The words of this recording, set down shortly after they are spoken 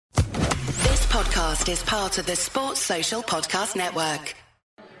podcast is part of the Sports Social Podcast Network.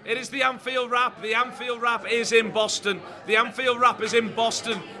 It is the Anfield Wrap. The Anfield Wrap is in Boston. The Anfield Wrap is in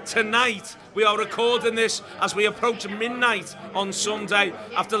Boston tonight. We are recording this as we approach midnight on Sunday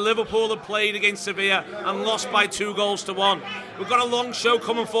after Liverpool have played against Sevilla and lost by 2-1. We've got a long show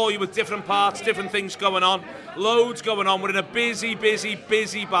coming for you with different parts, different things going on. Loads going on. We're in a busy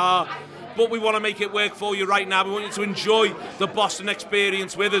bar. But we want to make it work for you right now. We want you to enjoy the Boston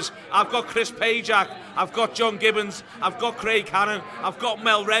experience with us. I've got Chris Pajak, I've got John Gibbons, I've got Craig Cannon, I've got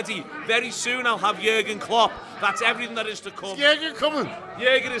Mel Reddy. Very soon I'll have Jurgen Klopp. That's everything that is to come. Is Jurgen coming?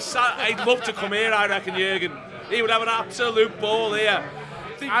 Jurgen is I'd love to come here, I reckon, Jurgen. He would have an absolute ball here.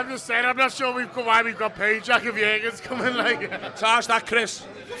 I'm just saying, I'm not sure why we've got Pajak if Jurgen's coming. Charge that, Chris.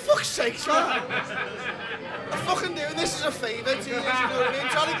 For fuck's sake, man. I'm fucking doing this as a favour to you, you know what I mean?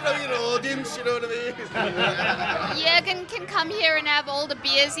 Trying to grow your audience, you know what I mean? Jurgen can come here and have all the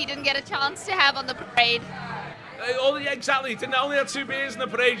beers he didn't get a chance to have on the parade. Exactly. Didn't only have 2 beers in the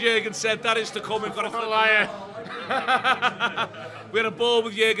parade, Jurgen said. That is to come. We've got a liar. We had a ball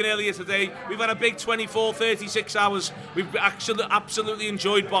with Jurgen earlier today. We've had a big 24, 36 hours. We've actually absolutely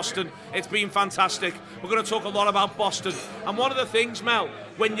enjoyed Boston. It's been fantastic. We're going to talk a lot about Boston. And one of the things, Mel,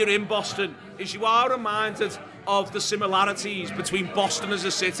 when you're in Boston, is you are reminded of the similarities between Boston as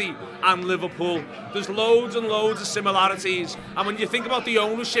a city and Liverpool. There's loads and loads of similarities. And when you think about the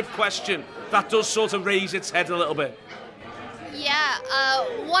ownership question, that does sort of raise its head a little bit. Yeah,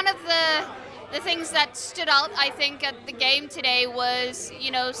 one of the things that stood out, I think, at the game today was,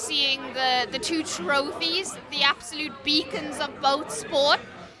 seeing the 2 trophies, the absolute beacons of both sport,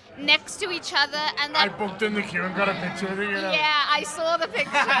 next to each other. And I bumped in the queue and got a picture of it, Yeah, I saw the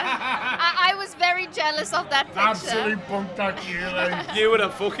picture. I was very jealous of that picture. Absolutely bumped that queue, You were a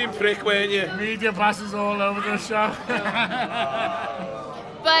fucking prick, weren't you? Media passes all over the show.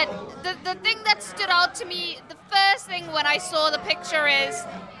 But the thing that stood out to me, the first thing when I saw the picture is,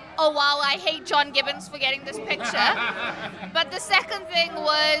 oh wow, I hate John Gibbons for getting this picture. But the second thing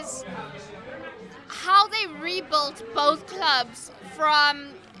was how they rebuilt both clubs from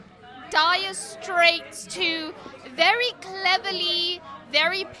dire straits to very cleverly,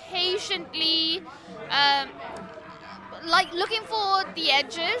 very patiently, looking for the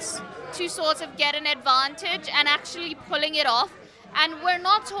edges to sort of get an advantage and actually pulling it off. And we're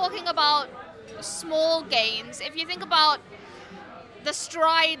not talking about small gains. If you think about the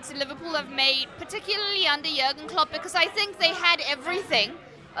strides Liverpool have made, particularly under Jurgen Klopp, because I think they had everything,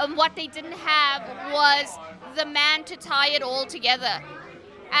 and what they didn't have was the man to tie it all together.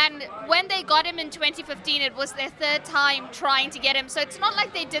 And when they got him in 2015, it was their 3rd time trying to get him. So it's not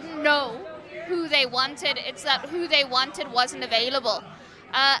like they didn't know who they wanted, it's that who they wanted wasn't available.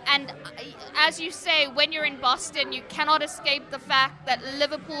 And as you say, when you're in Boston, you cannot escape the fact that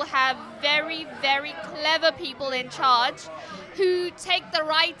Liverpool have very, very clever people in charge who take the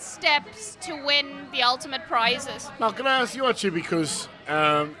right steps to win the ultimate prizes. Now, can I ask you actually, because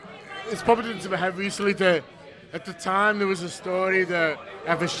it's probably into my head recently that at the time there was a story that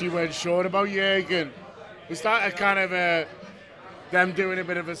FSG weren't sure about Jurgen. Was that a kind of them doing a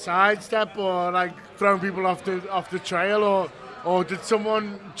bit of a sidestep or throwing people off the trail, or did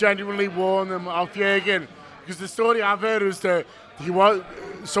someone genuinely warn them off Jurgen? Because the story I've heard is that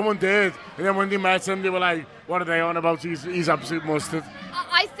someone did, and then when they met him, they were like, "What are they on about? He's absolute mustard."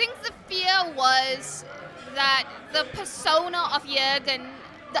 I think the fear was that the persona of Jurgen.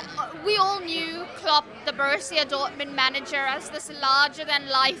 We all knew Klopp, the Borussia Dortmund manager, as this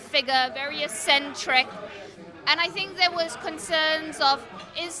larger-than-life figure, very eccentric. And I think there was concerns of,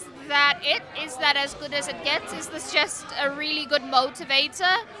 is that it? Is that as good as it gets? Is this just a really good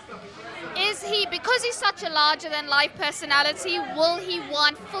motivator? Is he, because he's such a larger-than-life personality, will he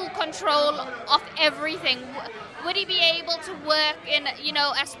want full control of everything? Would he be able to work in,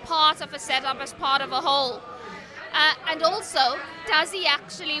 as part of a setup, as part of a whole? And also, does he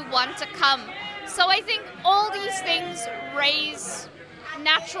actually want to come? So I think all these things raise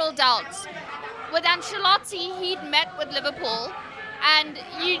natural doubts. With Ancelotti, he'd met with Liverpool, and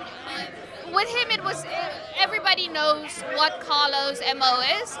with him it was, everybody knows what Carlo's MO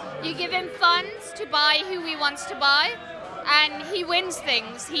is. You give him funds to buy who he wants to buy, and he wins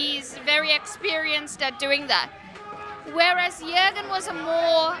things. He's very experienced at doing that. Whereas Jurgen was a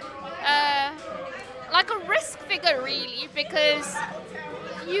more like a risk figure, really, because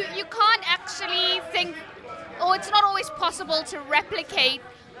you can't actually think, or it's not always possible to replicate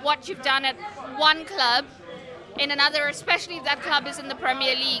what you've done at one club in another, especially if that club is in the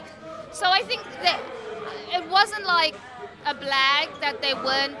Premier League. So I think that it wasn't like a blag that they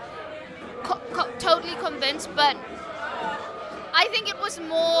weren't totally convinced, but I think it was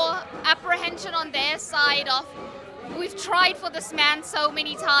more apprehension on their side of, we've tried for this man so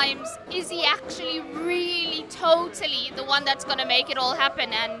many times. Is he actually really totally the one that's going to make it all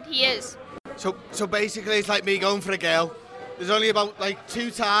happen? And he is. So basically it's like me going for a girl. There's only about like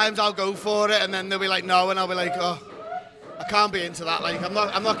 2 times I'll go for it, and then they'll be like no, and I'll be like, oh, I can't be into that. Like I'm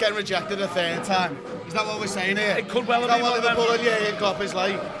not getting rejected a 3rd time. Is that what we're saying here? It could well have been what Liverpool and Jurgen Klopp is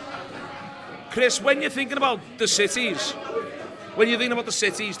like. Chris, when you're thinking about the cities,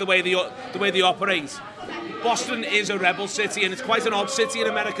 the way they operate, Boston is a rebel city, and it's quite an odd city in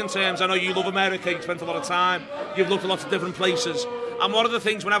American terms. I know you love America, you spent a lot of time, you've looked at lots of different places. And one of the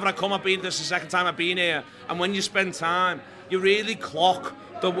things, whenever I come, this is the 2nd time I've been here, and when you spend time, you really clock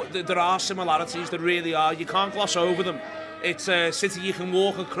there are similarities, there really are. You can't gloss over them. It's a city you can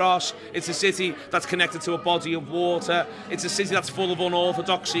walk across. It's a city that's connected to a body of water. It's a city that's full of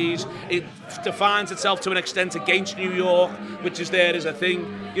unorthodoxies. It defines itself to an extent against New York, which is there as a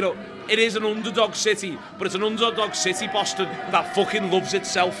thing. You know, it is an underdog city, but it's an underdog city, Boston, that fucking loves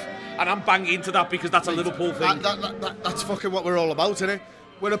itself. And I'm banging into that because that's a Liverpool thing. That's fucking what we're all about, isn't it?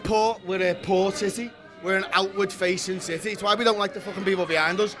 We're a poor city. We're an outward-facing city. It's why we don't like the fucking people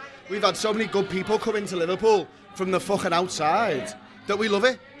behind us. We've had so many good people come into Liverpool from the fucking outside that we love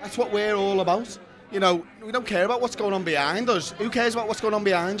it. That's what we're all about. You know, we don't care about what's going on behind us. Who cares about what's going on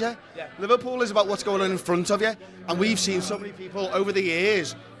behind you? Yeah. Liverpool is about what's going on in front of you. And we've seen so many people over the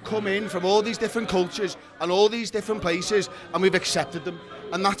years come in from all these different cultures and all these different places, and we've accepted them.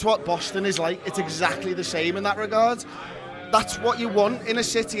 And that's what Boston is like. It's exactly the same in that regard. That's what you want in a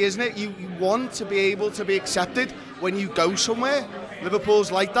city, isn't it? You want to be able to be accepted when you go somewhere.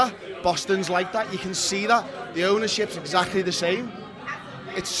 Liverpool's like that. Boston's like that. You can see that. The ownership's exactly the same.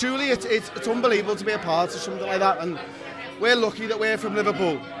 It's truly, it's unbelievable to be a part of something like that. And we're lucky that we're from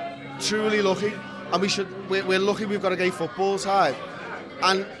Liverpool. Truly lucky. And we're lucky we've got a great football side.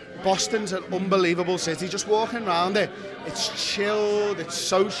 And Boston's an unbelievable city. Just walking around it, it's chilled, it's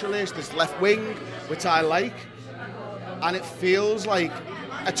socialist, it's left wing, which I like. And it feels like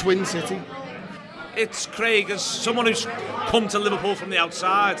a twin city. It's Craig, as someone who's come to Liverpool from the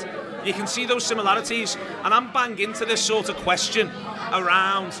outside, you can see those similarities, and I'm banging into this sort of question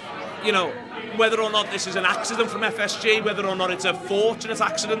around, you know, whether or not this is an accident from FSG, whether or not it's a fortunate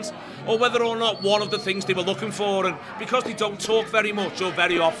accident, or whether or not one of the things they were looking for, and because they don't talk very much or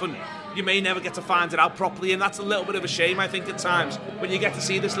very often, you may never get to find it out properly, and that's a little bit of a shame, I think, at times, when you get to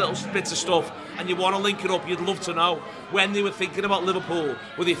see this little bits of stuff and you want to link it up. You'd love to know when they were thinking about Liverpool.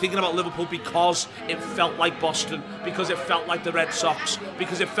 Were they thinking about Liverpool because it felt like Boston, because it felt like the Red Sox,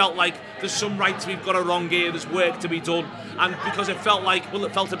 because it felt like there's some rights we've got wrong here, there's work to be done, and because it felt like, well,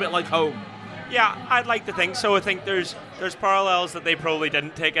 it felt a bit like home? Yeah, I'd like to think so. I think there's parallels that they probably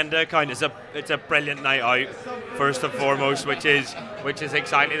didn't take into account. It's a brilliant night out, first and foremost, which is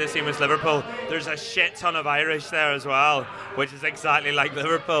exactly the same as Liverpool. There's a shit ton of Irish there as well, which is exactly like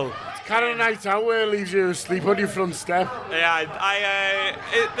Liverpool. It's kind of a night out where it leaves you asleep on your front step. Yeah,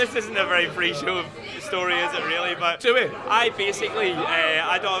 this isn't a very free show story, is it really? But do it. I basically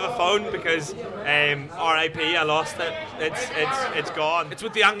I don't have a phone because RIP, I lost it. It's gone. It's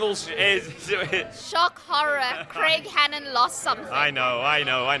with the angles. It is. Shock horror. Craig Hannon lost something. I know.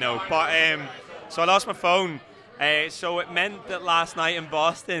 But so I lost my phone. So it meant that last night in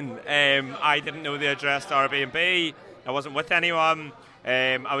Boston, I didn't know the address to Airbnb. I wasn't with anyone.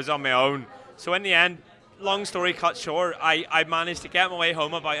 I was on my own. So in the end, long story cut short, I managed to get my way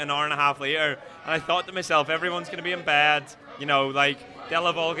home about an hour and a half later. And I thought to myself, everyone's going to be in bed. You know, like, they'll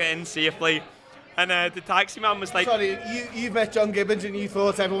have all got in safely. And the taxi man was like... Sorry, you've met John Gibbons and you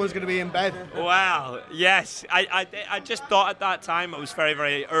thought everyone's going to be in bed? Well, yes. I just thought at that time it was very,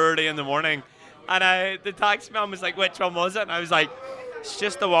 very early in the morning. And the taxi man was like, which one was it? And I was like, it's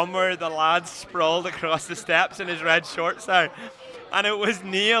just the one where the lad sprawled across the steps in his red shorts there. And it was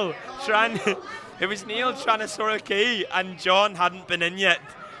Neil trying to sort a key, and John hadn't been in yet.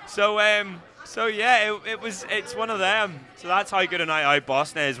 So yeah, it's one of them. So that's how good a night out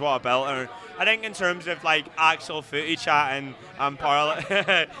Boston is. What a belter. I think in terms of like actual footy chat and parallel,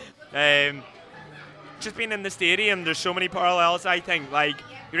 just being in the stadium, there's so many parallels. I think like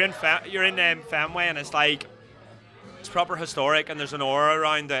you're in Fenway, and it's like it's proper historic, and there's an aura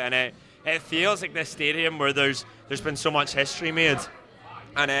around it, and it feels like this stadium where there's been so much history made,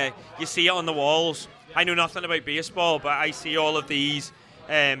 and you see it on the walls. I know nothing about baseball, but I see all of these,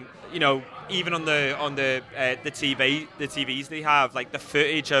 you know, even on the TVs they have, like the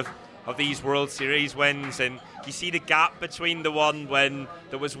footage of these World Series wins, and you see the gap between the one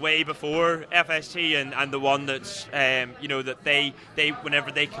that was way before FSG and the one that's you know, that they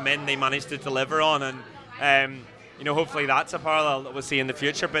whenever they come in they manage to deliver on, and hopefully that's a parallel that we'll see in the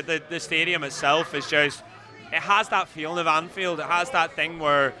future. But the stadium itself is just, it has that feeling of Anfield. It has that thing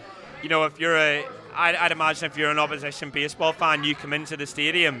where, if you're I'd imagine if you're an opposition baseball fan, you come into the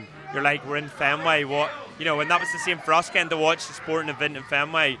stadium, you're like, we're in Fenway. And that was the same for us, getting to watch the sporting event in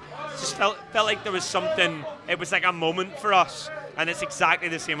Fenway. It just felt like there was something, it was like a moment for us, and it's exactly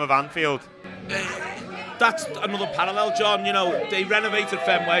the same of Anfield. That's another parallel, John. They renovated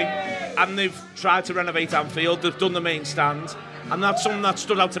Fenway and they've tried to renovate Anfield. They've done the main stand. And that's something that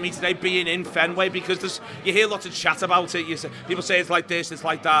stood out to me today, being in Fenway, because you hear lots of chat about it. People say it's like this, it's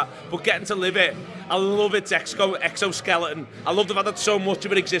like that. But getting to live it, I love its exoskeleton. I love the fact that so much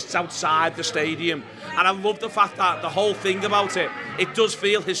of it exists outside the stadium. And I love the fact that the whole thing about it does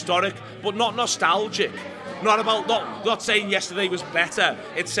feel historic, but not nostalgic. Not saying yesterday was better.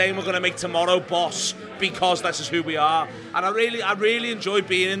 It's saying we're going to make tomorrow boss because this is who we are. And I really enjoyed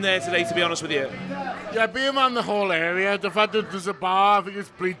being in there today, to be honest with you. Yeah, being around the whole area, the fact that there's a bar, I think it's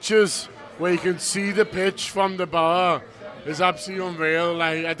bleachers, where you can see the pitch from the bar is absolutely unreal.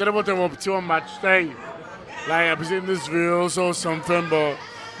 Like, I don't know what they're up to on match day. Like, I presume there's rules or something, but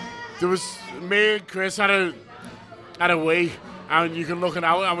there was, me and Chris had a way, and you can look it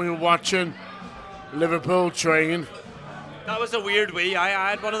out, and we were watching Liverpool train. That was a weird wee.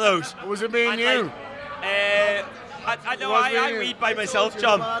 I had one of those. Was it me and you? I know I weed by myself,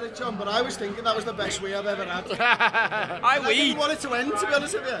 John. But I was thinking that was the best wee I've ever had. I didn't want it to end, to be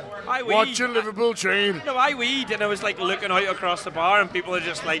honest with you. I weed. Watching Liverpool train. No, I weed, and I was like looking out across the bar, and people are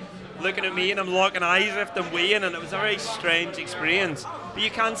just like looking at me, and I'm locking eyes with them weeing, and it was a very strange experience. But you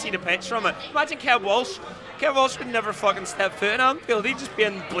can't see the pitch from it. Imagine Kev Walsh. Kev Walsh would never fucking step foot in Anfield. He'd just be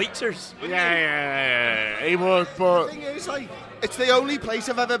in bleachers. Yeah. He would, but the thing is, it's the only place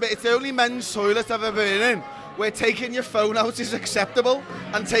I've ever been. It's the only men's toilet I've ever been in where taking your phone out is acceptable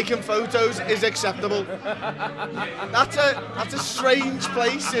and taking photos is acceptable. That's a strange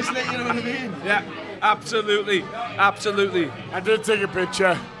place, isn't it? You know what I mean? Yeah, absolutely. I did take a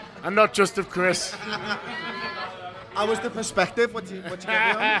picture, and not just of Chris. How was the perspective? What you get me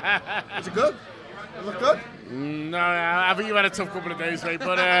on? Was it good? It looked good? No, I think you've had a tough couple of days, mate.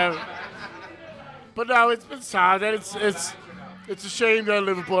 But no, it's been sad. It's a shame that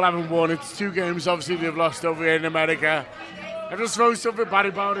Liverpool haven't won. It's 2 games, obviously, they've lost over here in America. I just wrote something bad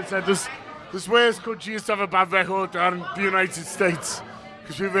about it. Said this worst country used to have a bad record than the United States,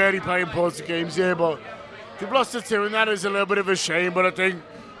 because we're really playing important games here. But they've lost the 2, and that is a little bit of a shame. But I think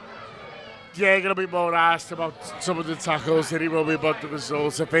going to be more asked about some of the tackles than he will be about the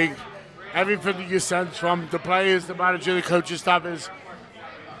results. I think everything that you sense from the players, the manager, the coaching staff is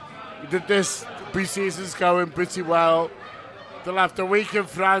that this pre-season's going pretty well. They'll have the week in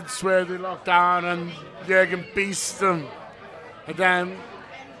France where they lock down and Jurgen beats them. And then,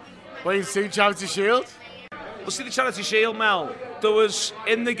 wait and see, Charity Shield. Well, see the Charity Shield, Mel. There was,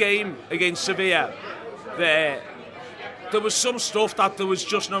 in the game against Sevilla, there was some stuff that there was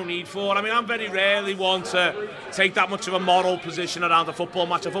just no need for. I mean, I'm very rarely one to take that much of a moral position around a football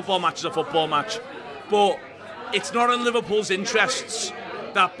match. A football match is a football match. But it's not in Liverpool's interests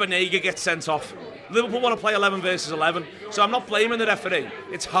that Banega gets sent off. Liverpool want to play 11 versus 11, so I'm not blaming the referee.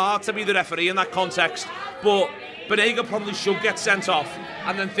 It's hard to be the referee in that context, but Banega probably should get sent off,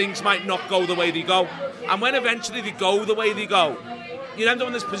 and then things might not go the way they go. And when eventually they go the way they go, you end up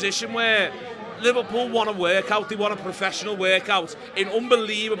in this position where Liverpool want a workout, they want a professional workout in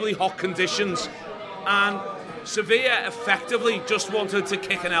unbelievably hot conditions, and Sevilla effectively just wanted to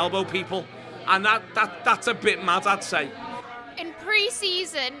kick and elbow people, and that's a bit mad, I'd say. In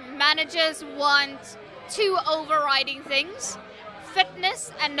pre-season, managers want 2 overriding things: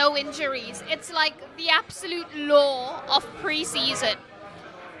 fitness and no injuries. It's like the absolute law of pre-season.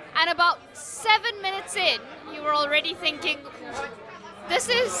 And about 7 minutes in, you were already thinking, this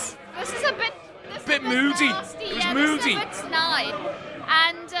is a bit moody. Nasty. It was moody. This is a bit snide.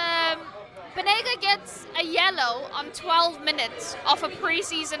 And Banega gets a yellow on 12 minutes of a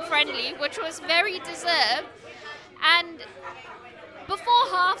pre-season friendly, which was very deserved. And before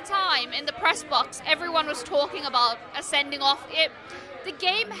half-time in the press box, everyone was talking about a sending off. The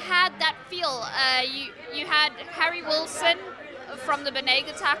game had that feel. You had Harry Wilson from the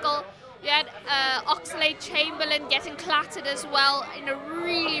Banega tackle. You had Oxlade-Chamberlain getting clattered as well in a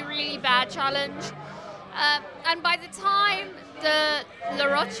really, really bad challenge. And by the time the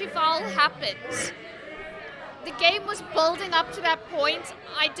Laroche foul happens, the game was building up to that point.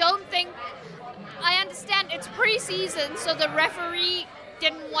 I understand it's pre-season, so the referee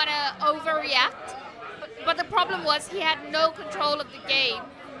didn't want to overreact. But the problem was he had no control of the game,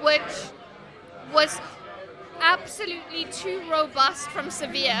 which was absolutely too robust from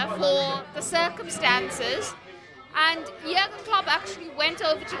Sevilla for the circumstances. And Jurgen Klopp actually went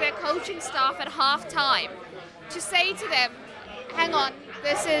over to their coaching staff at half-time to say to them, hang on,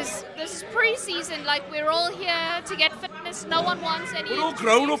 this is pre-season, like we're all here to get fitness, no one wants any... We're all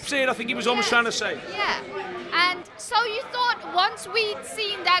grown-ups here, I think he was almost trying to say. Yeah, and so you thought once we'd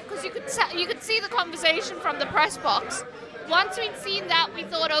seen that, because you could see the conversation from the press box, once we'd seen that, we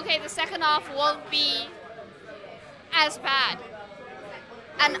thought, okay, the second half won't be as bad.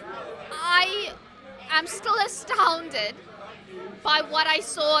 And I'm still astounded by what I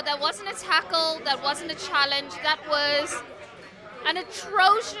saw. That wasn't a tackle, that wasn't a challenge, that was an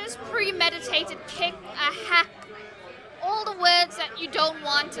atrocious premeditated kick, a hack, all the words that you don't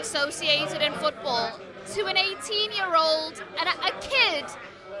want associated in football, to an 18-year-old and a kid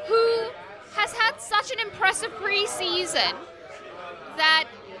who has had such an impressive pre-season that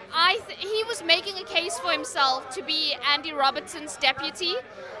he was making a case for himself to be Andy Robertson's deputy.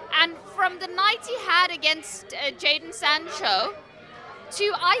 And from the night he had against Jadon Sancho,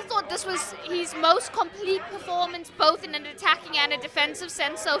 I thought this was his most complete performance, both in an attacking and a defensive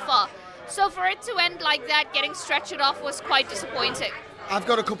sense so far. So for it to end like that, getting stretched off, was quite disappointing. I've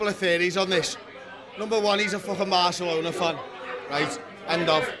got a couple of theories on this. Number one, he's a fucking Barcelona fan, right? End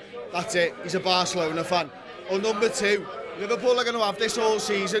of. That's it. He's a Barcelona fan. Or number two, Liverpool are going to have this all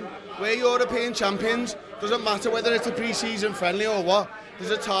season. We're European champions. Doesn't matter whether it's a pre-season friendly or what.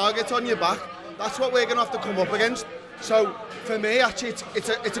 There's a target on your back. That's what we're going to have to come up against. So, for me, actually,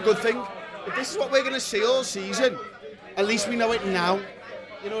 it's a good thing. If this is what we're going to see all season, at least we know it now.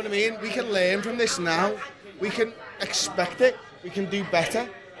 You know what I mean? We can learn from this now. We can expect it. We can do better.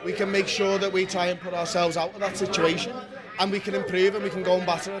 We can make sure that we try and put ourselves out of that situation. And we can improve and we can go and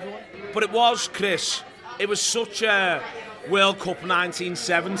batter everyone. But it was, Chris, it was such a World Cup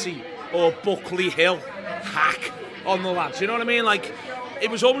 1970 or Buckley Hill hack on the lads. You know what I mean? Like,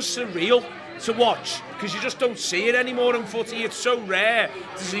 it was almost surreal to watch, because you just don't see it anymore in footy. It's so rare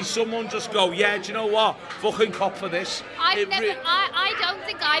to see someone just go, yeah, do you know what? Fucking cop for this. I don't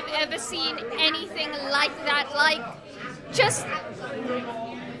think I've ever seen anything like that. Like, just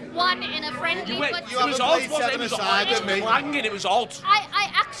one in a friendly... It was odd, wasn't it? It was clanging, it was odd.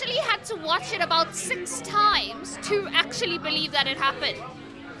 I actually had to watch it about 6 times to actually believe that it happened.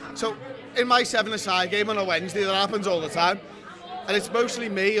 So, in my 7-a-side game on a Wednesday, that happens all the time. And it's mostly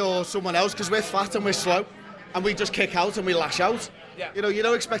me or someone else, because we're fat and we're slow, and we just kick out and we lash out. Yeah. You know, you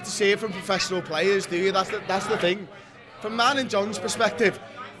don't expect to see it from professional players, do you? That's the thing. From Man and John's perspective,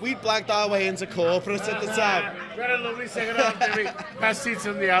 we blagged our way into corporates at the time. We had a lovely second half, didn't we? Best seats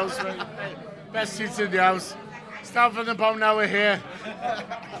in the house, mate. Best seats in the house. Start from the bottom, now we're here.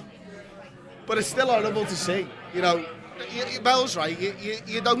 But it's still horrible to see. You know, Mel's right.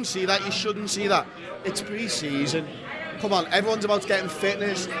 You don't see that. You shouldn't see that. It's pre-season. Come on, everyone's about getting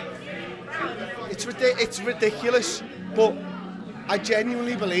fitness. It's ridiculous, but I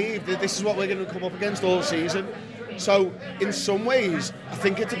genuinely believe that this is what we're going to come up against all season. So, in some ways, I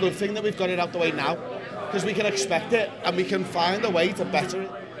think it's a good thing that we've got it out the way now, because we can expect it and we can find a way to better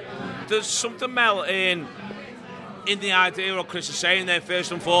it. There's something, Mel, in the idea what Chris is saying there,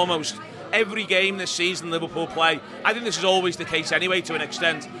 first and foremost. Every game this season Liverpool play, I think this is always the case anyway to an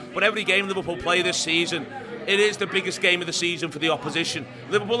extent, but every game Liverpool play this season, it is the biggest game of the season for the opposition.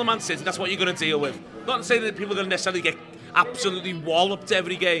 Liverpool and Man City, that's what you're going to deal with. Not to say that people are going to necessarily get absolutely walloped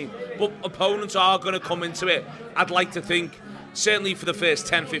every game, but opponents are going to come into it, I'd like to think, certainly for the first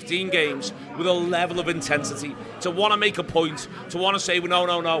 10-15 games, with a level of intensity, to want to make a point, to want to say, no,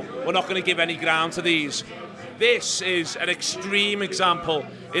 we're not going to give any ground to these. This is an extreme example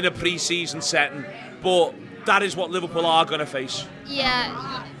in a pre-season setting, but that is what Liverpool are going to face.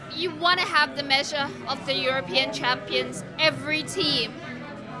 Yeah, you want to have the measure of the European champions. Every team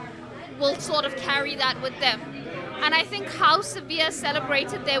will sort of carry that with them. And I think how Sevilla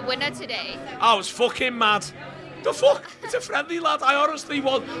celebrated their winner today. I was fucking mad. The fuck? It's a friendly, lad. I honestly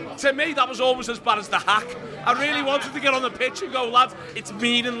was. To me, that was almost as bad as the hack. I really wanted to get on the pitch and go, lad, it's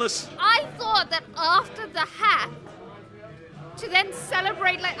meaningless. I thought that after the hack, to then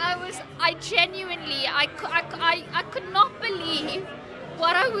celebrate like I genuinely, I could not believe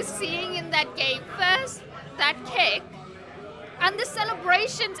what I was seeing in that game. First, that kick, and the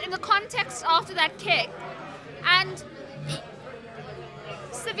celebrations in the context after that kick. And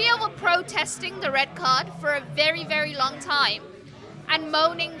Sevilla were protesting the red card for a very, very long time and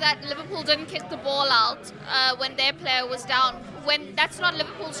moaning that Liverpool didn't kick the ball out when their player was down. When that's not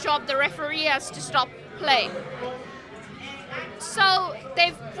Liverpool's job, the referee has to stop play. So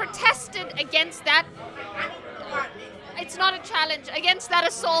they've protested against that. It's not a challenge, against that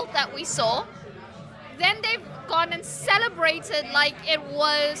assault that we saw. then they've gone and celebrated like it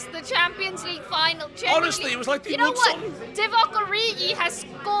was the Champions League final. Genuinely, Honestly, it was like they you know won what? something. Divock Origi has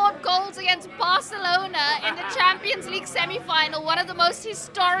scored goals against Barcelona in the Champions League semi-final, one of the most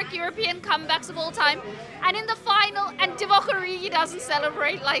historic European comebacks of all time. And in the final, and Divock Origi doesn't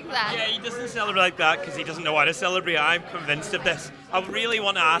celebrate like that. Yeah, he doesn't celebrate like that because he doesn't know how to celebrate. I'm convinced of this. I really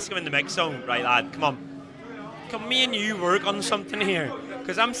want to ask him in the mix zone, right, lad? Come on. Can me and you work on something here?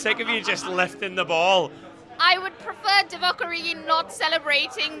 Because I'm sick of you just lifting the ball. I would prefer Divock Origi not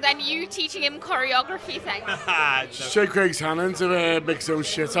celebrating than you teaching him choreography, thanks. Shake Craig's hand into a big zone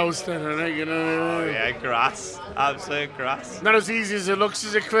shithouse then, innit? You know? Yeah, grass. Absolute grass. Not as easy as it looks,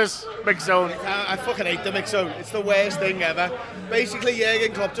 is it, Chris? Big zone. I fucking hate the mix zone. It's the worst thing ever. Basically,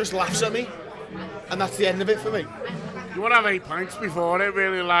 Jurgen Klopp just laughs at me, and that's the end of it for me. You want to have 8 pints before it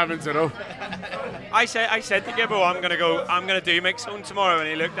really livens it up. I said to Gibbo, I'm gonna do mix zone tomorrow, and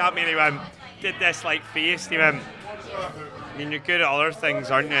he looked at me and he went, did this like face. He went, I mean, you're good at other things,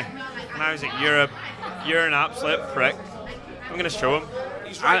 aren't you? And I was like, you're an absolute prick. I'm gonna show him.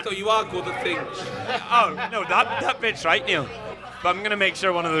 He's right though, you are good at things. Oh no, that bit's right, Neil. But I'm gonna make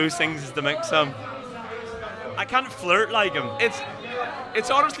sure one of those things is the mix zone. I can't flirt like him. It's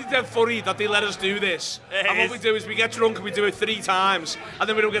honestly dead funny that they let us do this. And what we do is we get drunk and we do it 3 times, and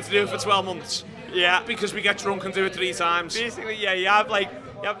then we don't get to do it for 12 months. Yeah. Because we get drunk and do it 3 times. Basically, yeah, you have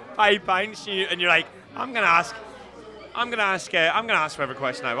 5 pints and you're like, I'm gonna ask whatever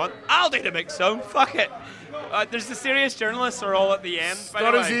question I want. I'll do the mix zone. Fuck it. There's the serious journalists are all at the end. It's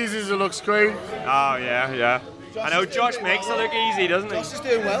not as easy as it looks, Craig. Oh yeah. I know Josh makes it look easy, doesn't he? Josh is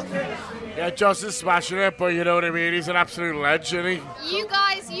doing well. Yeah, Josh is smashing it, but you know what I mean? He's an absolute legend, isn't he? You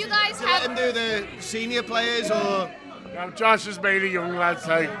guys Let him have. do the senior players, or Yeah, Josh has made the young lads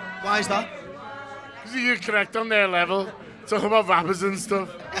like, why is that? because you can connect on their level. Talk about rappers and stuff.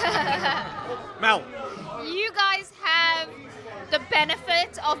 Mel, You guys have the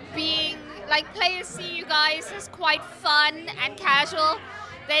benefit of being like players see you guys as quite fun and casual.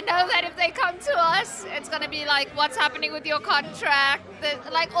 They know that if they come to us, it's going to be like, what's happening with your contract?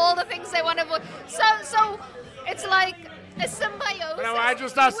 Like all the things they want to avoid. So it's like a symbiosis. No, I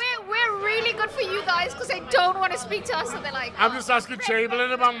just asked- We're really good for you guys because they don't want to speak to us. So they're like, I'm just asking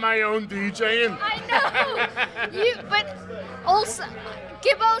Chamberlain about my own DJing. I know. But also,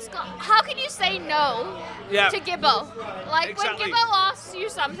 Gibbo's got. How can you say no to Gibbo? Like Exactly. when Gibbo asks you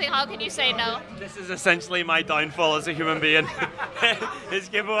something, how can you say no? This is essentially my downfall as a human being. Is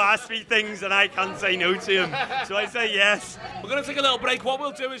Gibbo asks me things and I can't say no to him. So I say yes. we're going to take a little break. What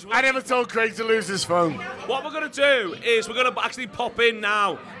we'll do is... I never told Craig to lose his phone. What we're going to do is we're going to actually pop in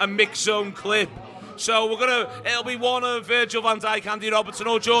now a mix zone clip. So it'll be one of Virgil van Dijk, Andy Robertson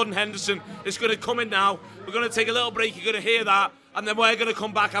or Jordan Henderson. It's going to come in now. We're going to take a little break. You're going to hear that. And then we're going to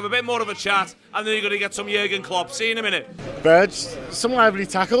come back, have a bit more of a chat. And then you're going to get some Jurgen Klopp. See you in a minute. Bird, some lively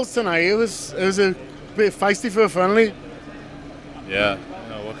tackles tonight. It was a bit feisty for a friendly. Yeah,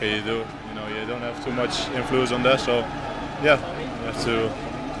 what can you do? You don't have too much influence on that, so yeah, you have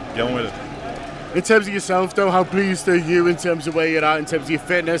to get on with it. In terms of yourself, though, how pleased are you in terms of where you're at, in terms of your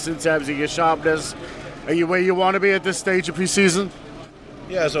fitness, in terms of your sharpness? Are you where you want to be at this stage of pre-season?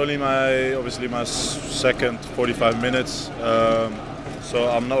 Yeah, it's only my second 45 minutes, so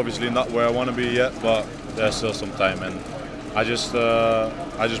I'm not where I want to be yet, but there's still some time, and I just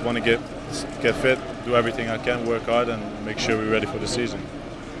want to get fit, do everything I can, work hard, and make sure we're ready for the season.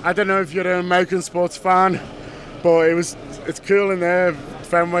 I don't know if you're an American sports fan, but it's cool in there,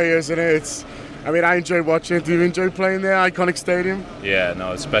 Fenway, isn't it? I enjoy watching it. Do you enjoy playing there, iconic stadium? Yeah,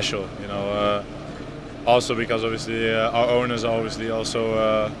 no, it's special, also because obviously our owners are obviously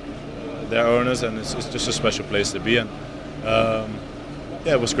also their owners, and it's just a special place to be in. Yeah,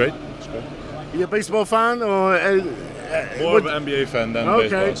 it was great. Are you a baseball fan or? More of an NBA fan than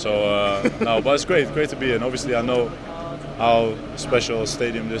baseball, so no, but it's great to be in. Obviously, I know how special a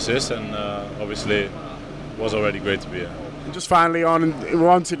stadium this is, and obviously it was already great to be in. Just finally we're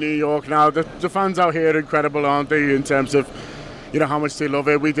on to New York now. The fans out here are incredible, aren't they, in terms of how much they love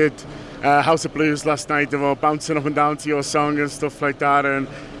it. We did House of Blues last night. They were bouncing up and down to your song and stuff like that, and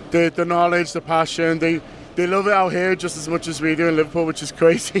the knowledge, the passion, they love it out here just as much as we do in Liverpool, which is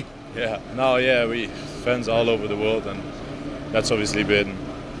crazy. We fans all over the world, and that's obviously been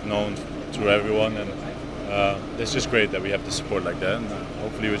known to everyone, and it's just great that we have the support like that, and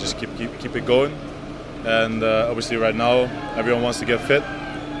hopefully we just keep it going. And obviously right now everyone wants to get fit.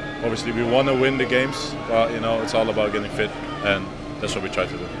 Obviously we want to win the games, but it's all about getting fit, and that's what we try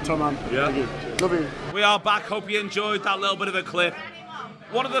to do. Tom, man. Yeah. Thank you. Love you. We are back. Hope you enjoyed that little bit of a clip.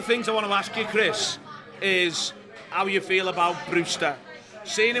 One of the things I want to ask you, Chris, is how you feel about Brewster.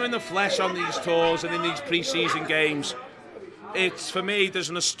 seeing him in the flesh on these tours and in these pre-season games, for me, there's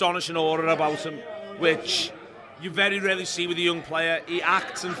an astonishing aura about him, which you very rarely see with a young player. He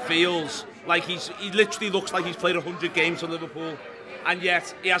acts and feels like he literally looks like he's played 100 games for Liverpool, and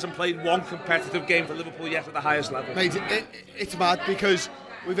yet he hasn't played one competitive game for Liverpool yet at the highest level. Mate, it's mad because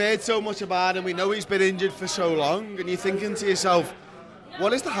we've heard so much about him, we know he's been injured for so long, and you're thinking to yourself,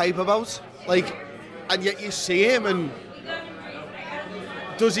 what is the hype about? Like, and yet you see him, and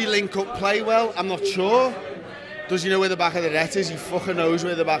does he link up play well? I'm not sure. Does he know where the back of the net is? He fucking knows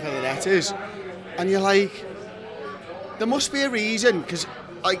where the back of the net is. And you're like, there must be a reason, because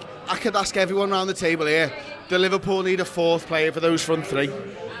like, I could ask everyone around the table here, do Liverpool need a fourth player for those front three?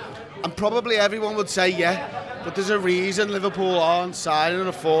 And probably everyone would say yeah, but there's a reason Liverpool aren't signing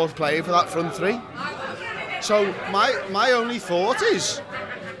a fourth player for that front three. So my only thought is,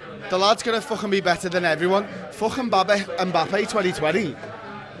 the lad's going to fucking be better than everyone. Fucking Mbappe 2020.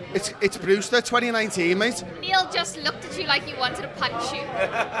 It's Brewster 2019, mate. Neil just looked at you like he wanted to punch you.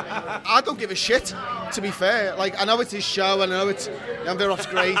 I don't give a shit, to be fair. Like, I know it's his show, I know it's Amberoff's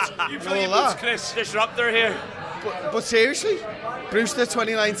great, You and feel all your that. boots, Chris. Disruptor here. But seriously, Brewster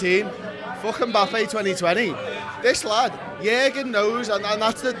 2019, fucking Mbappe 2020. This lad, Jurgen knows, and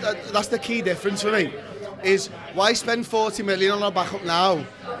that's the key difference for me, is why spend 40 million on a backup now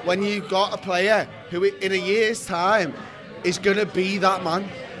when you've got a player who in a year's time is going to be that man.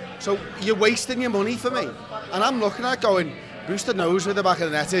 So you're wasting your money for me. And I'm looking at going, Brewster knows where the back of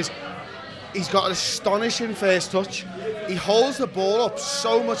the net is. He's got an astonishing first touch. He holds the ball up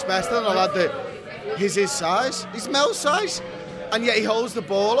so much better than a lad that is his size. He's Mel's size. And yet he holds the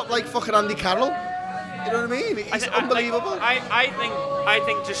ball up like fucking Andy Carroll. You know what I mean? He's unbelievable. I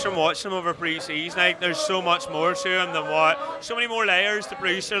think just from watching him over pre-season, like, there's so much more to him so many more layers to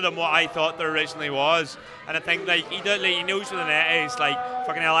Brewster than what I thought there originally was. And I think like he knows where the net is. Like,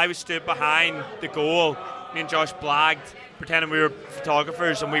 fucking hell, I was stood behind the goal. Me and Josh blagged, pretending we were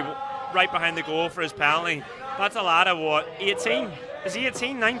photographers, and we were right behind the goal for his penalty. That's a lad of what, 18? Is he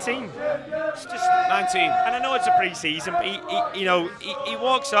 18, 19? It's just 19. And I know it's a pre-season, but he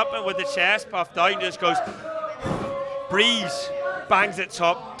walks up and with the chest puffed out and just goes, breeze, bangs it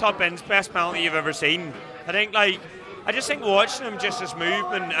top ends, best penalty you've ever seen. I just think watching him, just his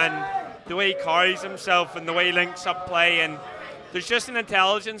movement and the way he carries himself and the way he links up play, and there's just an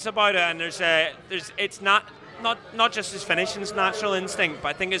intelligence about it, and it's not just his finishing's natural instinct, but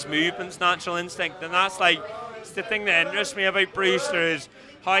I think his movement's natural instinct, and that's like, it's the thing that interests me about Brewster is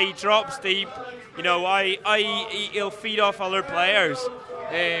how he drops deep, he'll feed off other players,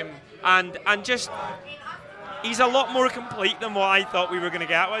 and just he's a lot more complete than what I thought we were going to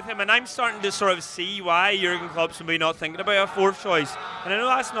get with him, and I'm starting to sort of see why Jurgen Klopp's maybe not thinking about a fourth choice, and I know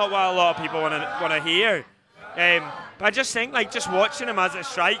that's not what a lot of people want to hear, but I just think, like, just watching him as a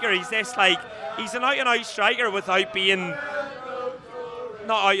striker, he's an out-and-out striker without being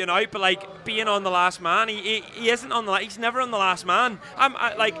not out and out, but like being on the last man. He isn't on the. He's never on the last man.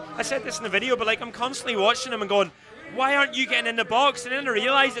 I said this in the video, but like I'm constantly watching him and going, why aren't you getting in the box? And then I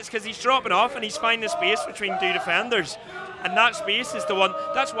realise it's because he's dropping off and he's finding space between two defenders, and that space is the one.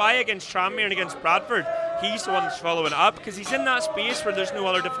 That's why against Tranmere and against Bradford, he's the one that's following it up, because he's in that space where there's no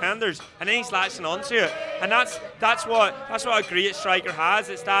other defenders, and then he's latching onto it, and that's what a great striker has.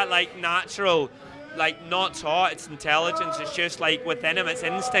 It's that like natural. Like, not taught, it's intelligence, it's just like within him, it's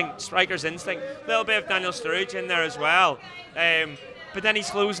instinct, striker's instinct. A little bit of Daniel Sturridge in there as well, but then he's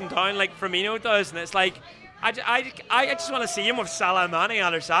closing down like Firmino does, and it's like I just want to see him with Salah and Mane on the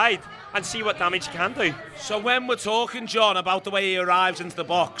other side and see what damage he can do. So when we're talking, John, about the way he arrives into the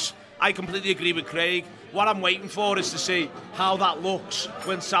box, I completely agree with Craig. What I'm waiting for is to see how that looks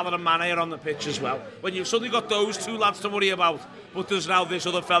when Salah and Mane are on the pitch as well. When you've suddenly got those two lads to worry about, but there's now this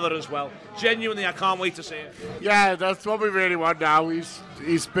other fella as well. Genuinely, I can't wait to see it. Yeah, that's what we really want now.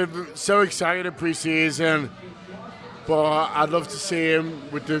 He's been so excited in pre-season, but I'd love to see him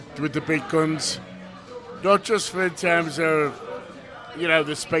with the big guns. Not just for in terms of,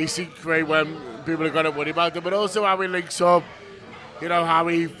 the space he creates when people are going to worry about him, but also how he links up, how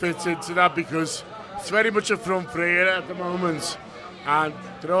he fits into that, because it's very much a front three at the moment, and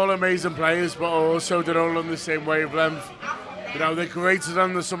they're all amazing players, but also they're all on the same wavelength. They're greater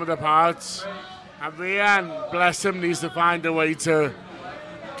than the sum of the parts, and Rian, bless him, needs to find a way to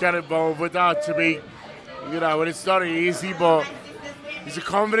get involved with that, to be, and it's not easy, but he's a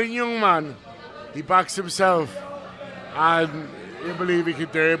confident young man. He backs himself, and you believe he can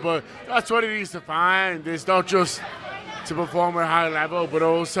do it, but that's what he needs to find. It's not just to perform at a high level, but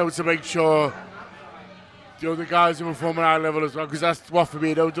also to make sure the other guys are performing at a high level as well, because that's what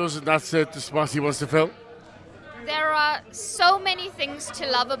Firmino does, and that's the spot he wants to fill. there are so many things to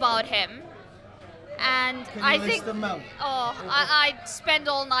love about him. And Can you I list think, them out? I'd spend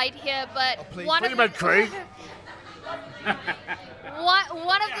all night here, but please. one What of about Craig?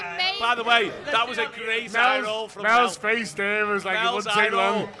 one of the main. By the way, that was a great eye roll from Mel's Mel. face there was like, Mel's it wouldn't take eye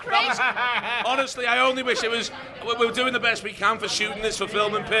roll. long. Craig, Honestly, I only wish it was. We're doing the best we can for shooting this for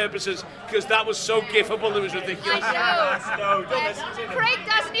filming purposes, because that was so gifable. It was ridiculous. I know. No, don't listen to them. Craig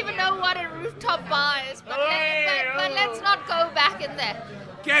doesn't even know what a rooftop bar is, but let's not go back in there.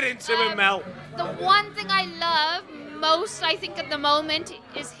 Get into it, Mel. The one thing I love most, I think, at the moment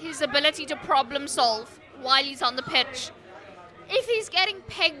is his ability to problem solve while he's on the pitch. If he's getting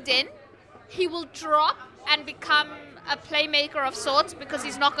pegged in, he will drop and become a playmaker of sorts because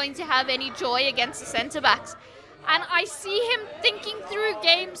he's not going to have any joy against the centre-backs. And I see him thinking through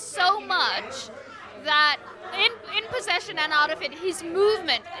games so much that in possession and out of it, his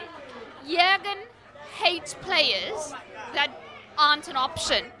movement, Jurgen hates players that aren't an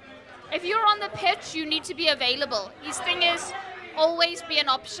option. If you're on the pitch, you need to be available. His thing is always be an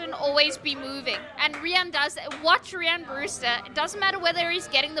option, always be moving. And Rian does. Watch Rian Brewster. It doesn't matter whether he's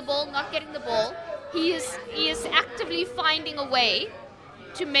getting the ball, not getting the ball. He is actively finding a way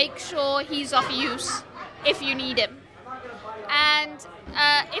to make sure he's of use if you need him. And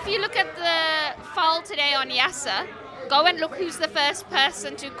if you look at the foul today on Yasser, go and look who's the first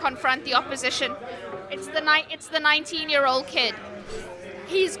person to confront the opposition. It's the 19-year-old kid.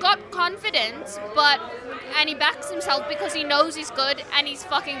 He's got confidence, and he backs himself because he knows he's good and he's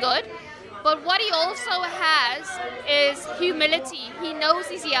fucking good. But what he also has is humility. He knows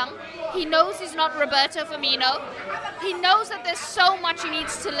he's young. He knows he's not Roberto Firmino. He knows that there's so much he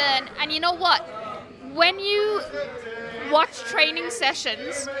needs to learn. And you know what? When you watch training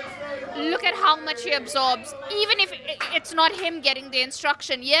sessions, look at how much he absorbs. Even if it's not him getting the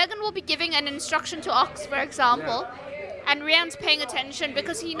instruction, Jurgen will be giving an instruction to Ox, for example. And Rian's paying attention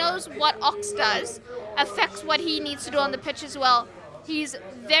because he knows what Ox does affects what he needs to do on the pitch as well. He's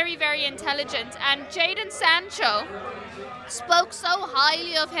very, very intelligent. And Jadon Sancho spoke so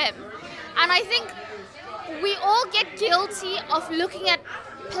highly of him. And I think we all get guilty of looking at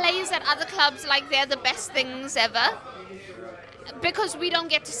players at other clubs like they're the best things ever. Because we don't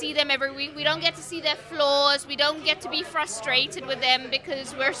get to see them every week. We don't get to see their flaws. We don't get to be frustrated with them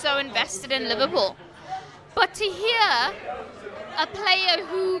because we're so invested in Liverpool. But to hear a player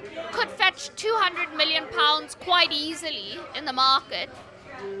who could fetch £200 million quite easily in the market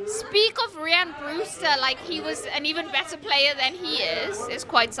speak of Rian Brewster like he was an even better player than he is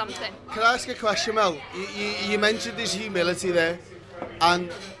quite something. Can I ask a question, Mel? You mentioned this humility there,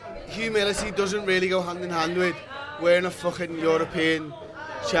 and humility doesn't really go hand in hand with wearing a fucking European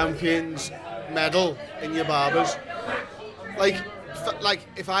Champions medal in your barbers. Like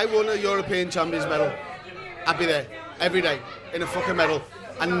if I won a European Champions medal, I'd be there every day in a fucking medal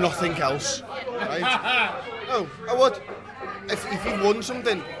and nothing else, right? No, I would. If he won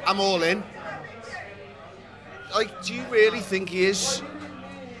something, I'm all in. Like, do you really think he is?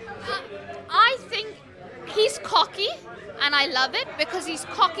 I think he's cocky, and I love it because he's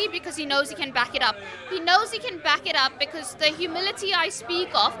cocky because he knows he can back it up. He knows he can back it up because the humility I speak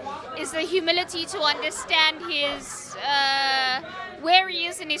of is the humility to understand his where he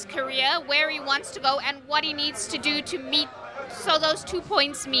is in his career, where he wants to go, and what he needs to do to meet, so those 2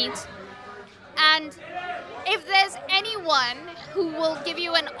 points meet. And if there's anyone who will give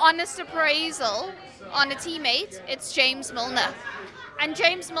you an honest appraisal on a teammate, it's James Milner. And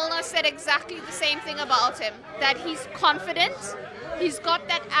James Milner said exactly the same thing about him, that he's confident, he's got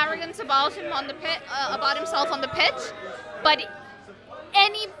that arrogance about him on the about himself on the pitch, but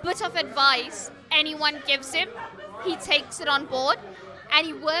any bit of advice anyone gives him, he takes it on board, and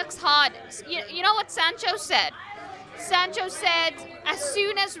he works hard. You know what Sancho said? Sancho said as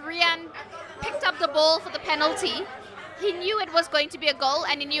soon as Rian picked up the ball for the penalty, he knew it was going to be a goal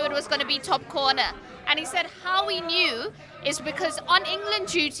and he knew it was going to be top corner. And he said how he knew is because on England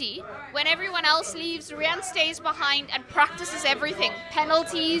duty, when everyone else leaves, Rian stays behind and practices everything.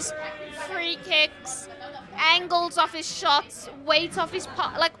 Penalties, free kicks, angles of his shots, weight of his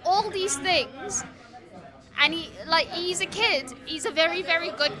like all these things. And he's a kid. He's a very, very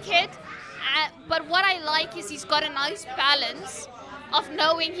good kid. But what I like is he's got a nice balance of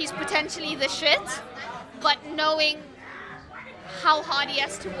knowing he's potentially the shit, but knowing how hard he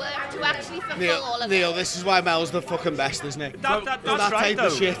has to work to actually fulfill all of it. Neil, this is why Mel's the fucking best, isn't it? That's that right, type though.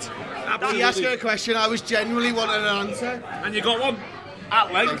 of shit. Absolutely. He asked you a question, I was genuinely wanting an answer. And you got one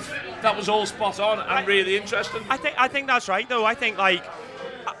at length. That was all spot on and really interesting. I think that's right, though. I think, like,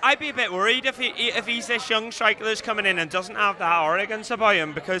 I'd be a bit worried if he's this young striker that's coming in and doesn't have that arrogance about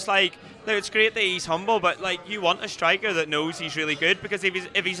him, because like it's great that he's humble, but like you want a striker that knows he's really good, because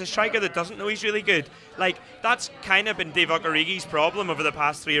if he's a striker that doesn't know he's really good, like that's kind of been Divock Origi's problem over the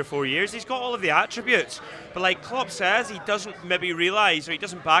past 3 or 4 years. He's got all of the attributes, but like Klopp says, he doesn't maybe realise, or he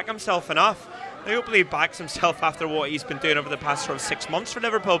doesn't back himself enough. I hope he backs himself after what he's been doing over the past sort of 6 months for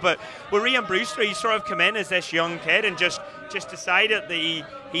Liverpool. But with Ryan Brewster, he's sort of come in as this young kid and just decided that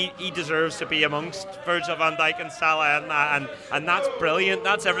he deserves to be amongst Virgil van Dijk and Salah, and that's brilliant.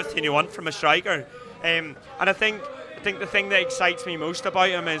 That's everything you want from a striker. And I think the thing that excites me most about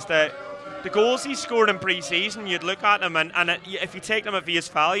him is that the goals he scored in pre-season, you'd look at them and if you take them at face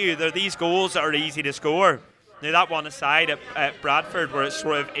value, they're these goals that are easy to score. Now that one aside at Bradford where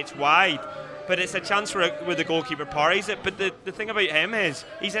it's wide, but it's a chance where the goalkeeper parries it. But the thing about him is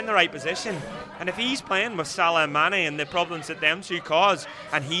he's in the right position, and if he's playing with Salah and Mane and the problems that them two cause,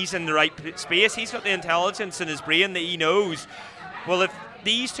 and he's in the right space, he's got the intelligence in his brain that he knows, well, if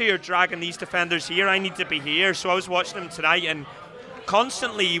these two are dragging these defenders here, I need to be here. So I was watching him tonight, and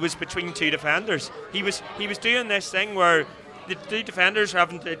constantly he was between two defenders. He was doing this thing where the two defenders are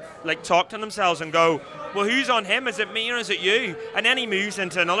having to like talk to themselves and go, well, who's on him? Is it me or is it you? And then he moves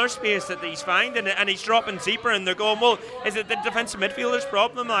into another space that he's finding, and he's dropping deeper, and they're going, well, is it the defensive midfielder's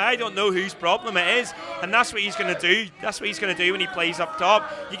problem? I don't know whose problem it is. And that's what he's going to do. That's what he's going to do when he plays up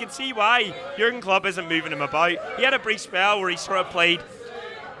top. You can see why Jurgen Klopp isn't moving him about. He had a brief spell where he sort of played,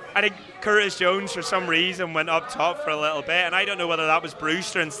 I think Curtis Jones for some reason went up top for a little bit, and I don't know whether that was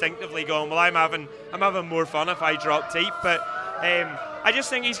Brewster instinctively going, well, I'm having more fun if I drop deep, but I just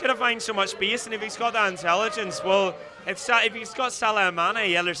think he's going to find so much space, and if he's got that intelligence, well, if he's got Salah and Mane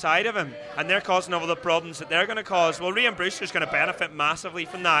the other side of him, and they're causing all the problems that they're going to cause, well, Ryan Brewster's going to benefit massively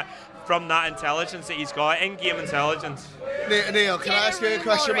from that intelligence that he's got, in-game intelligence. Neil, can I ask you a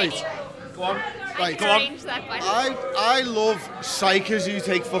question, mate? Go on. Right, go on. I love strikers who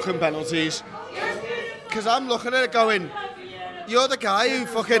take fucking penalties, because I'm looking at it going, you're the guy who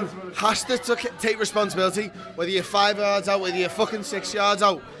fucking has to take responsibility, whether you're 5 yards out, whether you're fucking 6 yards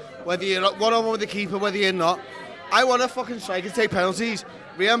out, whether you're one-on-one with the keeper, whether you're not. I want a fucking striker to take penalties.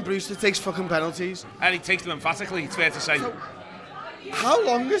 Ryan Brewster takes fucking penalties. And he takes them emphatically, it's fair to say. So, how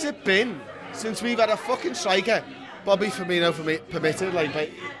long has it been since we've had a fucking striker, Bobby Firmino permitted? Like, but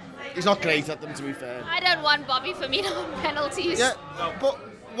he's not great at them, to be fair. I don't want Bobby Firmino on penalties. Yeah, but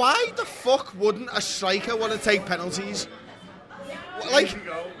why the fuck wouldn't a striker want to take penalties? Like,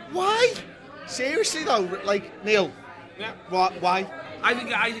 why? Seriously though, like, Neil, yeah. Why? I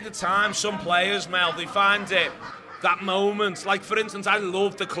think at times some players, Mel, they find it, that moment, like for instance, I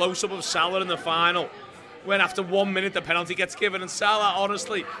loved the close-up of Salah in the final, when after 1 minute the penalty gets given, and Salah,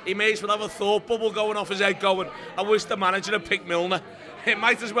 honestly, he may as well have a thought bubble going off his head going, I wish the manager had picked Milner. It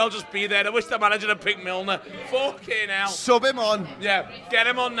might as well just be there. I wish the manager had picked Milner. Fucking hell. Sub him on. Yeah, get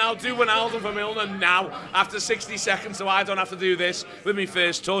him on now. Do Wijnaldum for Milner now after 60 seconds so I don't have to do this with my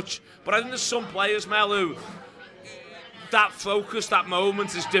first touch. But I think there's some players, Mel, who that focus, that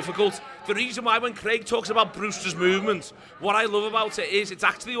moment is difficult. The reason why when Craig talks about Brewster's movement, what I love about it is it's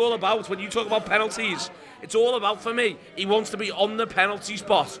actually all about, when you talk about penalties, it's all about, for me, he wants to be on the penalty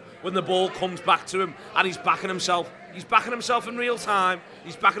spot when the ball comes back to him, and he's backing himself. He's backing himself in real time,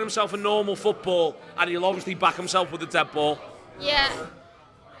 he's backing himself in normal football, and he'll obviously back himself with a dead ball. Yeah.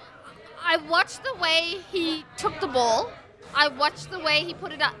 I watched the way he took the ball. I watched the way he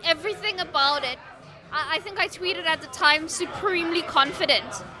put it out. Everything about it. I think I tweeted at the time, supremely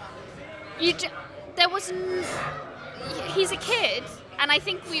confident. He's a kid, and I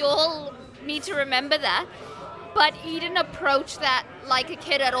think we all need to remember that. But he didn't approach that like a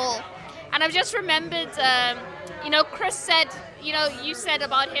kid at all. And I've just remembered, Chris said, you said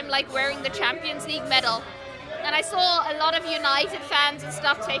about him like wearing the Champions League medal. And I saw a lot of United fans and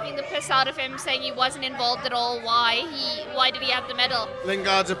stuff taking the piss out of him, saying he wasn't involved at all. Why did he have the medal?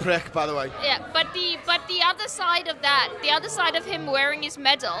 Lingard's a prick, by the way. Yeah, but the other side of that, the other side of him wearing his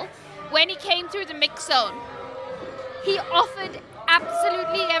medal, when he came through the mix zone, he offered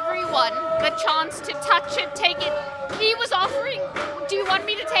absolutely everyone the chance to touch it, take it. He was offering, do you want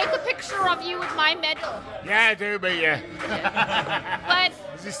me to take a picture of you with my medal? Yeah, I do, but yeah. But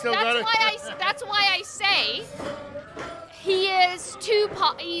Has he still got it? That's why I say he is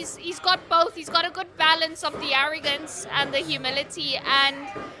he's got both. He's got a good balance of the arrogance and the humility. And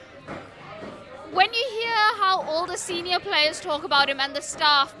when you hear how all the senior players talk about him and the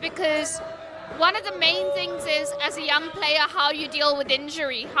staff, because one of the main things is, as a young player, how you deal with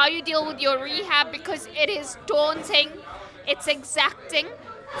injury, how you deal with your rehab, because it is daunting, it's exacting.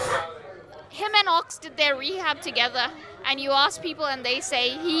 Him and Ox did their rehab together. and you ask people and they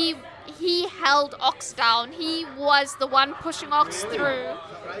say he held Ox down. He was the one pushing Ox through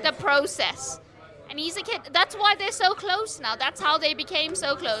the process. And he's a kid. That's why they're so close now. That's how they became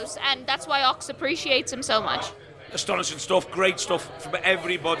so close. And that's why Ox appreciates him so much. Astonishing stuff. Great stuff from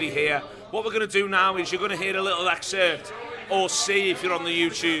everybody here. What we're going to do now is you're going to hear a little excerpt, or see if you're on the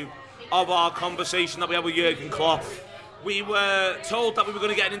YouTube, of our conversation that we had with Jurgen Klopp. We were told that we were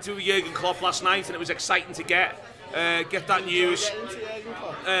going to get into Jurgen Klopp last night, and it was exciting to get that news.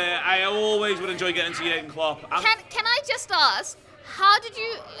 I always would enjoy getting into Jurgen Klopp. Can I just ask, how did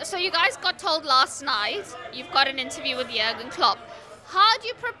you... So you guys got told last night you've got an interview with Jurgen Klopp. How do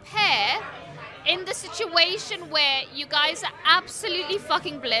you prepare in the situation where you guys are absolutely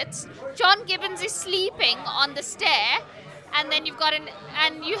fucking blitzed, John Gibbons is sleeping on the stair, and then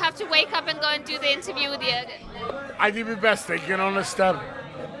and you have to wake up and go and do the interview with Jurgen? I do my best thinking on a step.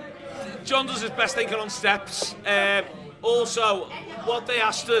 John does his best thinking on steps. Also, what they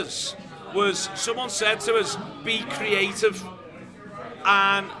asked us was, someone said to us, be creative.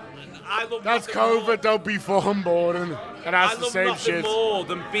 And I love that's COVID, don't be fucking boring. And that's the same shit. I love nothing more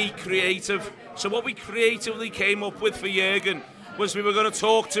than be creative. So what we creatively came up with for Jurgen was we were going to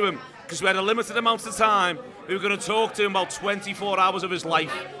talk to him, because we had a limited amount of time. We were going to talk to him about 24 hours of his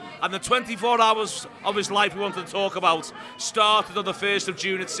life. And the 24 hours of his life we wanted to talk about started on the 1st of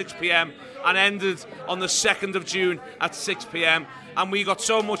June at 6 p.m. and ended on the 2nd of June at 6 p.m. And we got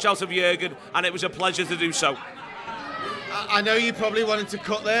so much out of Jurgen, and it was a pleasure to do so. I know you probably wanted to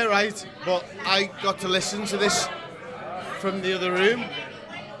cut there, right? But I got to listen to this from the other room.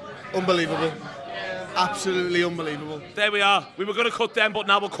 Unbelievable. Absolutely unbelievable. There we are. We were going to cut then, but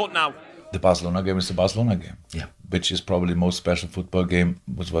now we'll cut now. The Barcelona game is the Barcelona game. Yeah. Which is probably the most special football game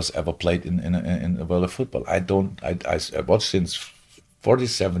which was ever played in the world of football. I watched since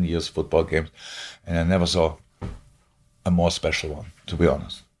 47 years football games, and I never saw a more special one, to be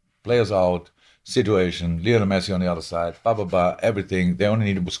honest. Players out, situation, Lionel Messi on the other side, everything. They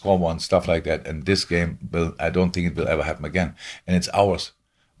only need to score one, stuff like that. And this game, I don't think it will ever happen again. And it's ours.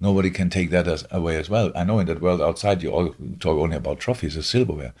 Nobody can take that away as well. I know in that world outside you all talk only about trophies or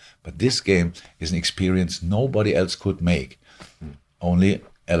silverware. But this game is an experience nobody else could make. Only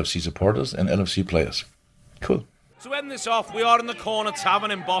LFC supporters and LFC players. Cool. To end this off, we are in the Corner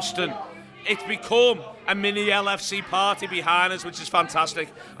Tavern in Boston. It's become a mini LFC party behind us, which is fantastic.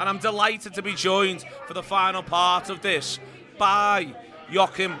 And I'm delighted to be joined for the final part of this by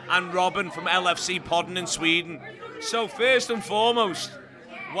Joachim and Robin from LFC Podden in Sweden. So first and foremost,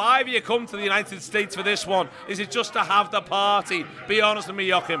 why have you come to the United States for this one? Is it just to have the party? Be honest with me,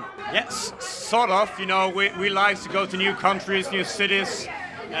 Joachim. Yes, sort of. You know, we like to go to new countries, new cities.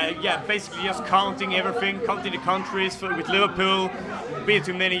 Basically just counting everything, counting the countries with Liverpool, been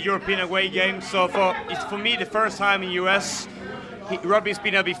to many European away games. So it's for me the first time in US. Robin's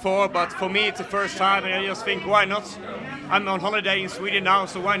been there before, but for me it's the first time, and I just think, why not? I'm on holiday in Sweden now,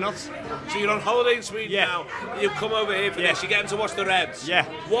 so why not? So you're on holiday in Sweden now. You've come over here for this. You're getting to watch the Reds. Yeah.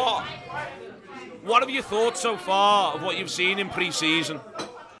 What have you thought so far of what you've seen in pre-season?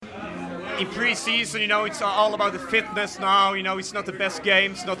 In pre-season, you know, it's all about the fitness now. You know, it's not the best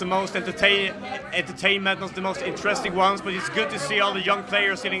games, not the most entertainment, not the most interesting ones, but it's good to see all the young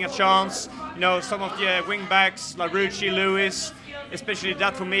players getting a chance. You know, some of the wing backs, like Rucci, Lewis, especially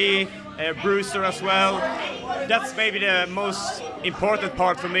that for me, Brewster as well. That's maybe the most important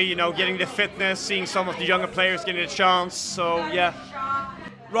part for me, you know, getting the fitness, seeing some of the younger players getting a chance. So, yeah.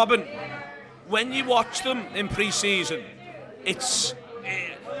 Robin, when you watch them in pre-season, it's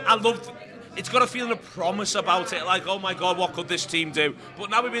got a feeling of promise about it, like, oh my God, what could this team do? But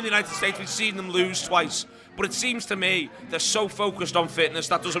now we've been in the United States, we've seen them lose twice. But it seems to me they're so focused on fitness,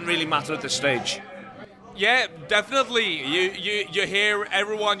 that doesn't really matter at this stage. Yeah, definitely. You hear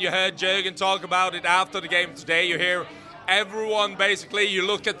everyone, you heard Jurgen talk about it after the game today, you hear everyone basically, you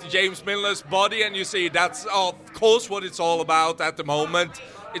look at James Milner's body and you see that's of course what it's all about at the moment.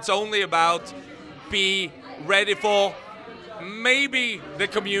 It's only about be ready for maybe the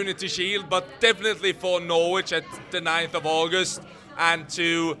Community Shield, but definitely for Norwich at the 9th of August, and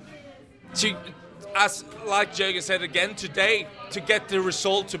to as like Jürgen said again today, to get the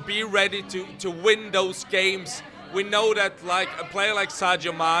result, to be ready to win those games. We know that like a player like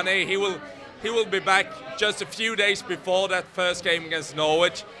Sadio Mane, he will be back just a few days before that first game against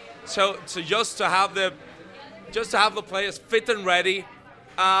Norwich. So just to have the players fit and ready.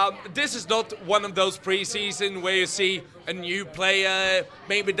 This is not one of those pre-season where you see a new player,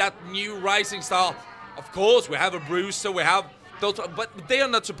 maybe that new rising star. Of course, we have a Brewster, we have those, but they are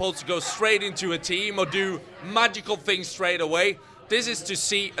not supposed to go straight into a team or do magical things straight away. This is to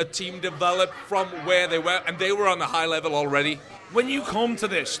see a team develop from where they were, and they were on a high level already. When you come to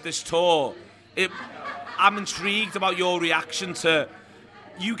this tour, I'm intrigued about your reaction to.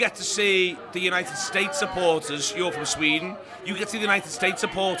 You get to see the United States supporters. You're from Sweden. You get to see the United States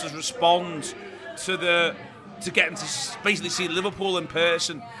supporters respond to getting to basically see Liverpool in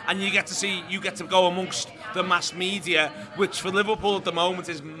person, and you get to go amongst the mass media, which for Liverpool at the moment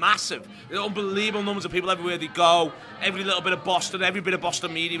is massive. There's unbelievable numbers of people everywhere they go. Every little bit of Boston, every bit of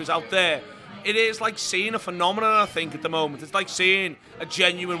Boston media is out there. It is like seeing a phenomenon, I think, at the moment. It's like seeing a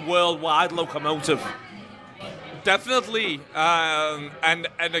genuine worldwide locomotive. Definitely, and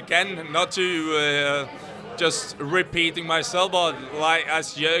again, not to just repeating myself, but like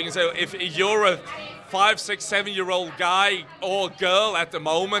as Jürgen said, if you're a 5, 6, 7-year-old guy or girl at the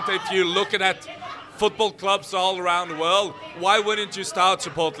moment, if you're looking at football clubs all around the world, why wouldn't you start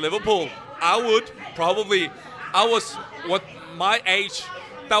support Liverpool? I would, probably. I was, what my age,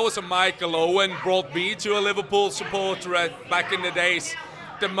 that was a Michael Owen brought me to a Liverpool supporter back in the days.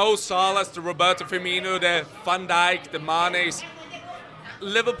 The Mo Salahs, the Roberto Firmino, the Van Dijk, the Manes.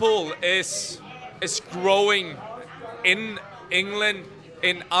 Liverpool is growing in England,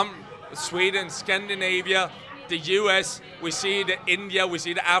 in Sweden, Scandinavia, the US. We see the India, we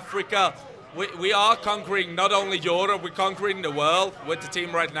see the Africa. We are conquering not only Europe, we're conquering the world with the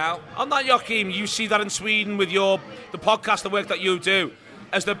team right now. On that, Joachim, you see that in Sweden with the podcast, the work that you do.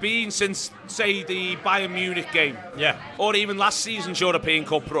 Has there been since, say, the Bayern Munich game? Yeah. Or even last season's European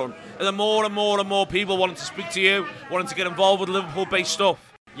Cup run? Are there more and more and more people wanting to speak to you, wanting to get involved with Liverpool-based stuff?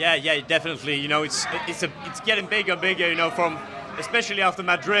 Yeah, definitely. You know, it's getting bigger and bigger. You know, from especially after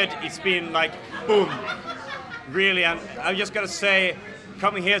Madrid, it's been like boom, really. And I just gotta say,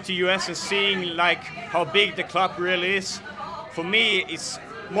 coming here to US and seeing like how big the club really is, for me, it's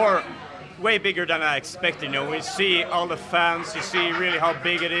way bigger than I expected. You know, we see all the fans, you see really how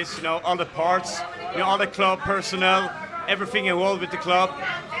big it is. You know, all the parts, you know, all the club personnel, everything involved with the club.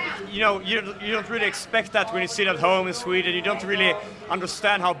 You know, you don't really expect that when you sit at home in Sweden. You don't really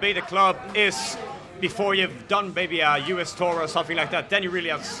understand how big the club is before you've done maybe a US tour or something like that. Then you really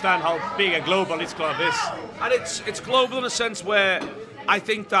understand how big and global this club is. And it's global in a sense where I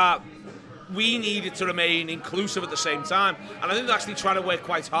think that we needed to remain inclusive at the same time. And I think they're actually trying to work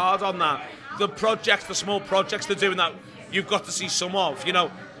quite hard on that. The projects, the small projects they're doing that you've got to see some of, you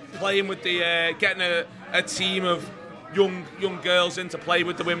know, playing with getting a team of young girls in to play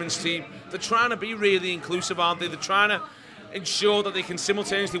with the women's team. They're trying to be really inclusive, aren't they? They're trying to ensure that they can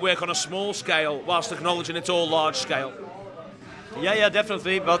simultaneously work on a small scale whilst acknowledging it's all large scale. Yeah,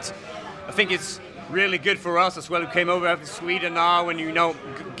 definitely. But I think it's really good for us as well. We came over to Sweden now and, you know,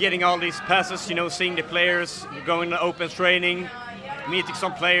 getting all these passes, you know, seeing the players, going to open training, meeting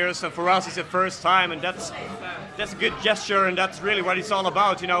some players. And for us, it's the first time, and that's a good gesture, and that's really what it's all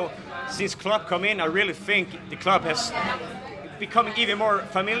about. You know, since club come in, I really think the club has becoming even more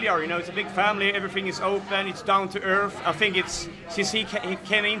familiar. You know, it's a big family, everything is open, it's down to earth. I think it's since he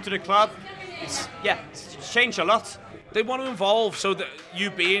came into the club, it's changed a lot. They want to involve, so that you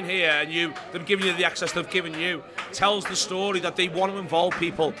being here and them giving you the access they've given you tells the story that they want to involve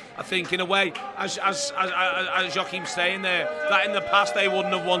people. I think in a way, as Joachim's saying there, that in the past they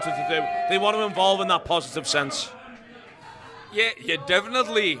wouldn't have wanted to do. They want to involve in that positive sense. Yeah,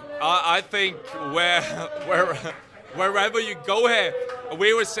 definitely. I think wherever you go here,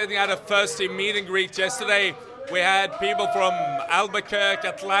 we were sitting at a first team meet and greet yesterday. We had people from Albuquerque,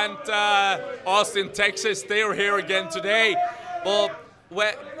 Atlanta, Austin, Texas. They are here again today. But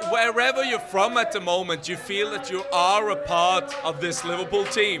wherever you're from at the moment, you feel that you are a part of this Liverpool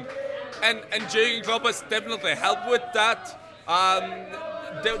team. And Jürgen Klopp has definitely helped with that.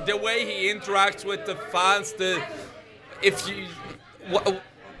 The way he interacts with the fans,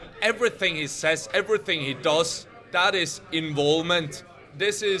 everything he says, everything he does, that is involvement.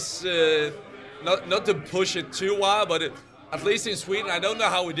 This is... Not to push it too wild, but at least in Sweden, I don't know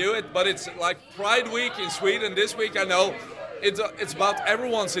how we do it, but it's like Pride Week in Sweden this week. I know it's about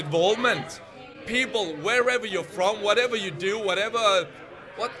everyone's involvement. People, wherever you're from, whatever you do, what the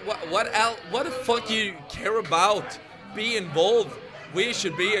fuck you care about, be involved. We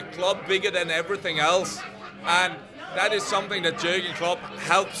should be a club bigger than everything else, and that is something that Jürgen Klopp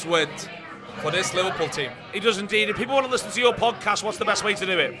helps with for this Liverpool team. He does indeed. If people want to listen to your podcast, what's the best way to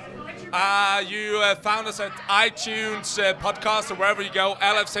do it? You found us at iTunes, podcast, or wherever you go,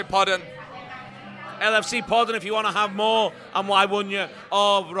 LFC Podden. LFC Podden, if you want to have more, and why wouldn't you,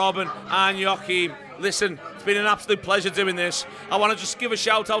 of Robin and Joachim. Listen, it's been an absolute pleasure doing this. I want to just give a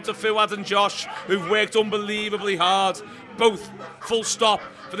shout out to Fuad and Josh, who've worked unbelievably hard, both full stop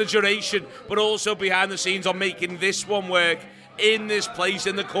for the duration, but also behind the scenes on making this one work. in this place,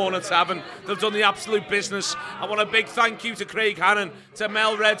 in the Corner Tavern. They've done the absolute business. I want a big thank you to Craig Hannon, to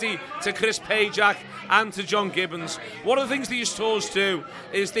Mel Reddy, to Chris Pajak, and to John Gibbons. One of the things these tours do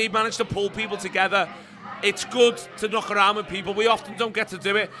is they manage to pull people together. It's good to knock around with people. We often don't get to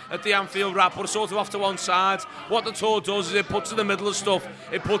do it at the Anfield Wrap. We're sort of off to one side. What the tour does is it puts us in the middle of stuff.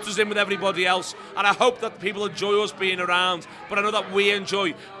 It puts us in with everybody else. And I hope that people enjoy us being around. But I know that we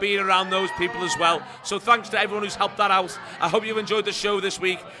enjoy being around those people as well. So thanks to everyone who's helped that out. I hope you've enjoyed the show this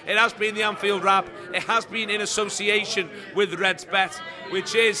week. It has been the Anfield Wrap. It has been in association with RedsBet,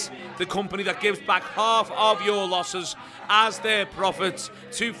 which is the company that gives back half of your losses as their profits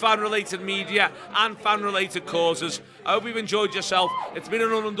to fan-related media and fan-related causes. I hope you've enjoyed yourself. It's been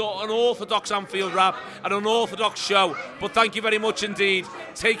an unorthodox Anfield Wrap, an unorthodox show, but thank you very much indeed.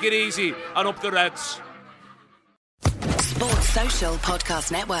 Take it easy and up the Reds. Sports Social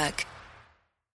Podcast Network.